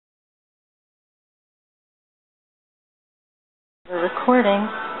We're recording.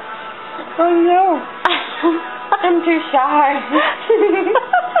 Oh no. I'm too shy.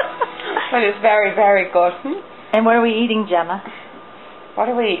 But it's very, very good. And what are we eating, Jemma? What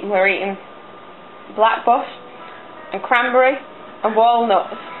are we eating? We're eating blackbush and cranberry and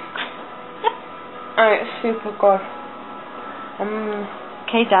walnuts. And it's super good.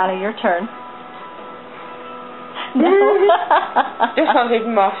 Okay, Donna, your turn. No. This one's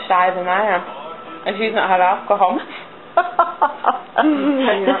even more shy than I am. And she's not had alcohol.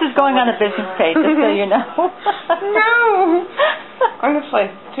 This is going on a business page, just so you know. No! Honestly,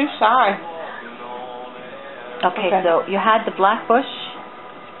 too shy. Okay, so you had the blackbush,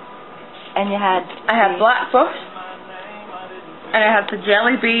 and you had... I had blackbush, and I had the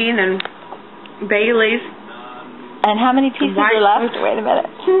jelly bean and Bailey's. And how many pieces are left? Wait a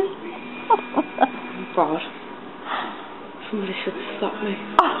minute. Oh God. Somebody should stop me.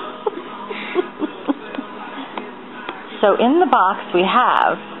 So in the box we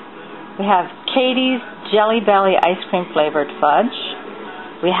have Katie's Jelly Belly ice cream flavored fudge.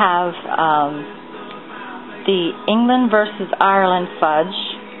 We have the England versus Ireland fudge,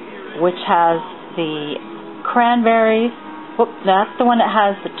 which has the cranberries. Whoop, that's the one that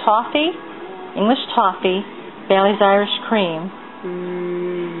has the toffee, English toffee, Bailey's Irish cream,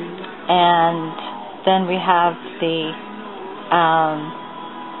 and then we have the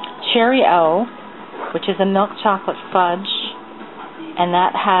Cherry O, which is a milk chocolate fudge, and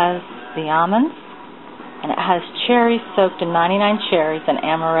that has the almonds, and it has cherries soaked in 99 cherries and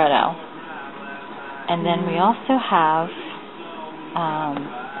amaretto. And then we also have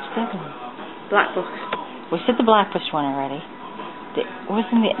Blackbush. We said the blackbush one already. What was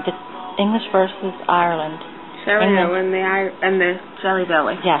in the English versus Ireland? Cherry O and the Jelly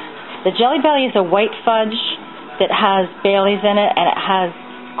Belly. Yes. The Jelly Belly is a white fudge that has Bailey's in it, and it has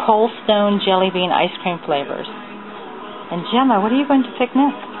Cold Stone jelly bean ice cream flavors. And Jemma, what are you going to pick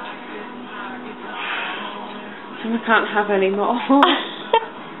next? I can't have any more.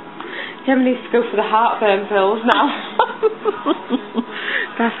 Jemma needs to go for the heartburn pills now.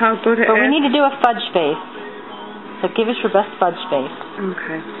 That's how good it is. But we need to do a fudge face. So give us your best fudge face.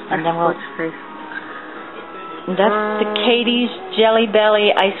 Okay. And then we'll... Fudge face. And that's the Katie's Jelly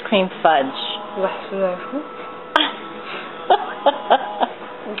Belly ice cream fudge.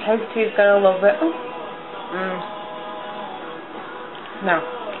 Katie's gonna love it. No.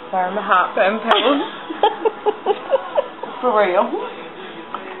 Where are my heartburn pills? For real.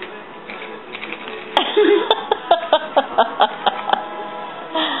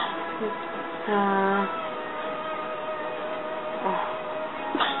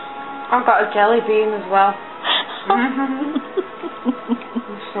 I've got a jelly bean as well.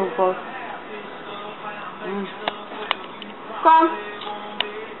 It's so good. Go on.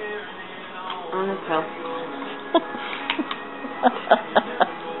 On the pill.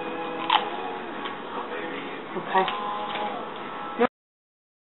 Okay.